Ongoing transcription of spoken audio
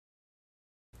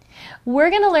We're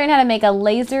going to learn how to make a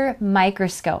laser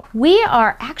microscope. We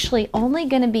are actually only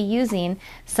going to be using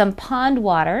some pond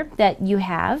water that you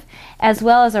have, as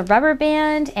well as a rubber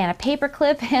band and a paper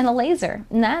clip and a laser.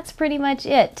 And that's pretty much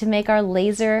it to make our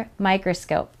laser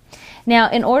microscope. Now,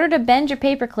 in order to bend your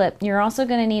paper clip, you're also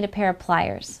going to need a pair of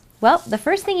pliers. Well, the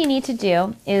first thing you need to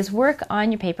do is work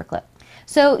on your paper clip.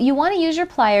 So you want to use your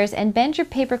pliers and bend your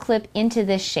paper clip into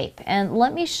this shape. And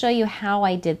let me show you how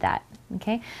I did that.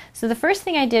 Okay, so the first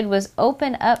thing I did was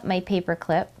open up my paper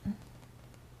clip,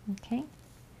 okay,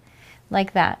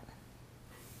 like that.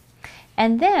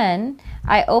 And then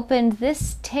I opened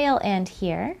this tail end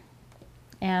here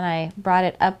and I brought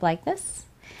it up like this.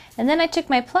 And then I took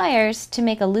my pliers to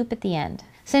make a loop at the end.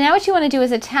 So now what you want to do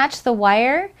is attach the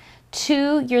wire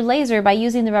to your laser by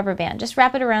using the rubber band. Just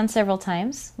wrap it around several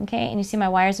times, okay, and you see my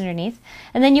wires underneath.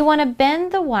 And then you want to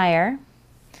bend the wire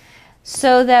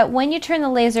so that when you turn the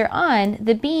laser on,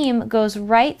 the beam goes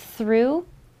right through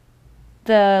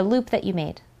the loop that you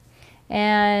made.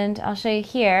 And I'll show you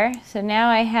here. So now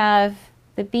I have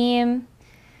the beam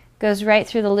goes right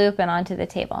through the loop and onto the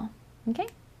table. Okay.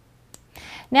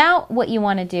 Now what you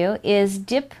want to do is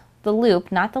dip the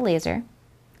loop, not the laser,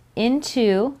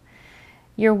 into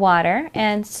your water.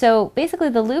 And so basically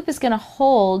the loop is going to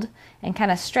hold and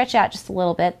kind of stretch out just a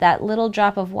little bit that little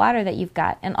drop of water that you've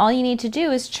got. And all you need to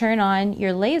do is turn on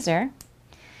your laser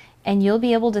and you'll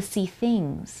be able to see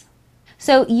things.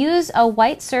 So use a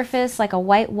white surface like a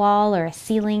white wall or a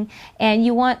ceiling, and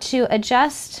you want to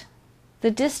adjust the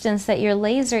distance that your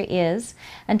laser is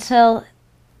until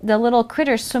the little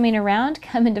critters swimming around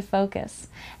come into focus.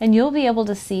 And you'll be able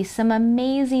to see some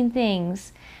amazing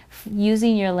things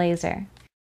using your laser.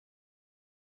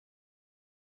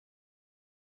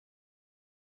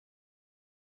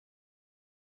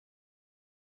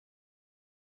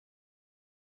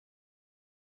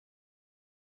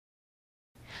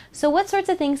 So what sorts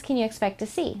of things can you expect to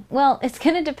see? Well, it's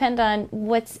going to depend on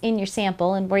what's in your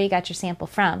sample and where you got your sample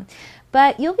from.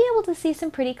 But you'll be able to see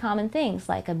some pretty common things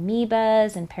like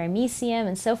amoebas and paramecium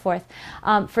and so forth.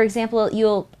 For example,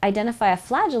 you'll identify a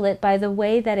flagellate by the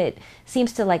way that it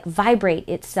seems to like vibrate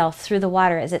itself through the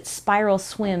water as it spiral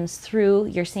swims through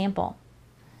your sample.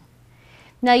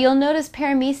 Now you'll notice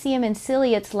paramecium and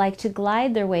ciliates like to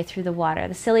glide their way through the water.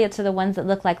 The ciliates are the ones that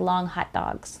look like long hot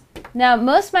dogs. Now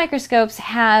most microscopes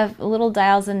have little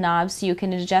dials and knobs so you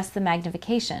can adjust the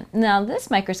magnification. Now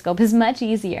this microscope is much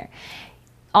easier.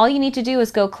 All you need to do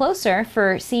is go closer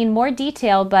for seeing more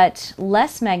detail but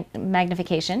less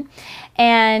magnification,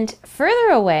 and further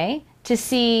away to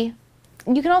see.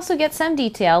 You can also get some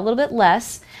detail, a little bit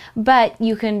less, but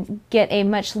you can get a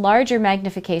much larger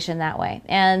magnification that way.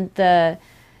 And the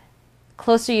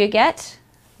closer you get,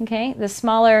 okay, the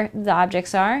smaller the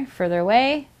objects are, further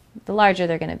away, the larger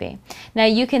they're going to be. Now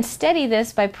you can steady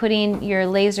this by putting your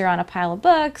laser on a pile of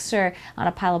books or on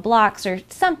a pile of blocks or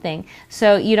something,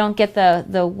 so you don't get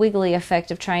the wiggly effect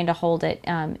of trying to hold it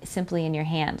simply in your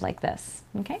hand like this.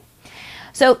 Okay,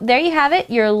 so there you have it,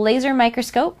 your laser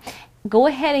microscope. Go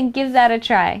ahead and give that a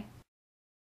try.